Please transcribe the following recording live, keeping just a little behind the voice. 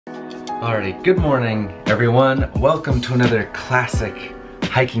Alrighty, good morning everyone. Welcome to another classic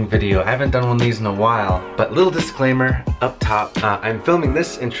hiking video. I haven't done one of these in a while, but little disclaimer up top. I'm filming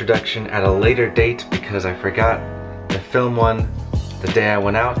this introduction at a later date because I forgot to film one the day I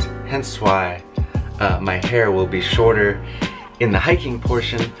went out, hence why my hair will be shorter in the hiking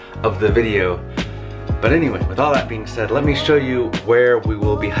portion of the video. But anyway, with all that being said, let me show you where we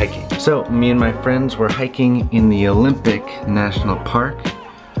will be hiking. So, me and my friends were hiking in the Olympic National Park.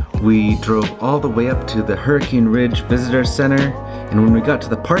 We drove all the way up to the Hurricane Ridge Visitor Center, and when we got to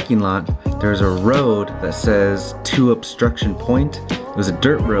the parking lot, there's a road that says to Obstruction Point. It was a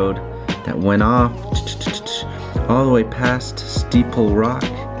dirt road that went off all the way past Steeple Rock,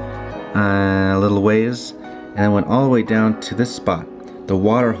 a little ways, and then went all the way down to this spot, the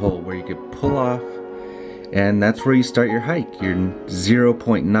water hole, where you could pull off, and that's where you start your hike, your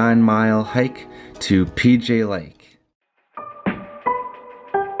 0.9 mile hike to PJ Lake.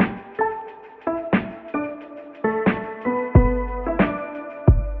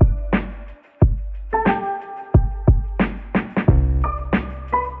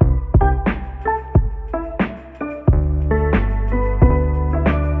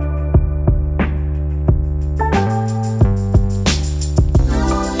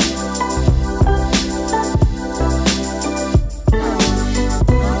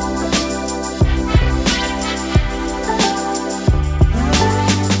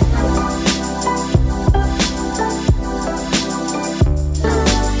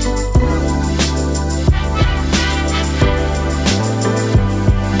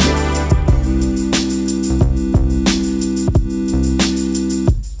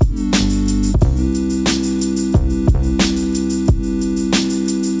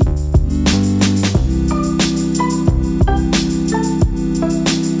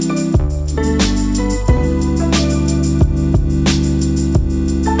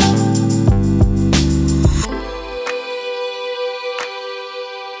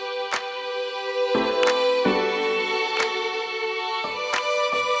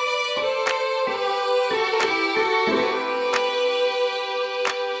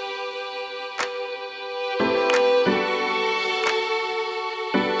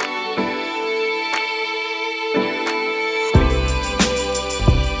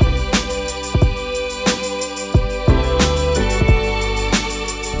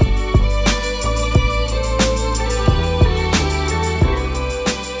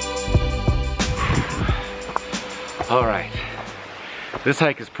 Alright, this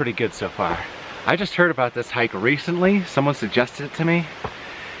hike is pretty good so far. I just heard about this hike recently. Someone suggested it to me.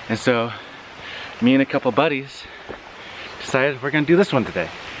 And so, me and a couple buddies decided we're gonna do this one today.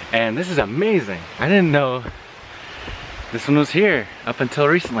 And this is amazing. I didn't know this one was here up until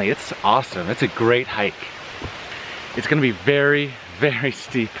recently. It's awesome. It's a great hike. It's gonna be very, very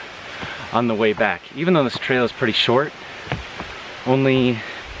steep on the way back. Even though this trail is pretty short, only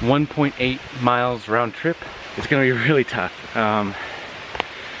 1.8 miles round trip. It's gonna be really tough.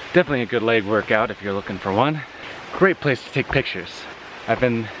 Definitely a good leg workout if you're looking for one. Great place to take pictures. I've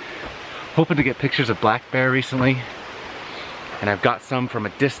been hoping to get pictures of black bear recently, and I've got some from a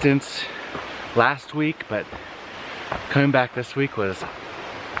distance last week, but coming back this week was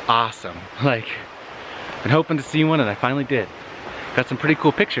awesome. Like, I've been hoping to see one and I finally did. Got some pretty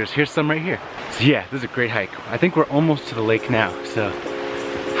cool pictures. Here's some right here. So yeah, this is a great hike. I think we're almost to the lake now, so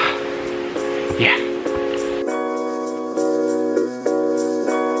yeah.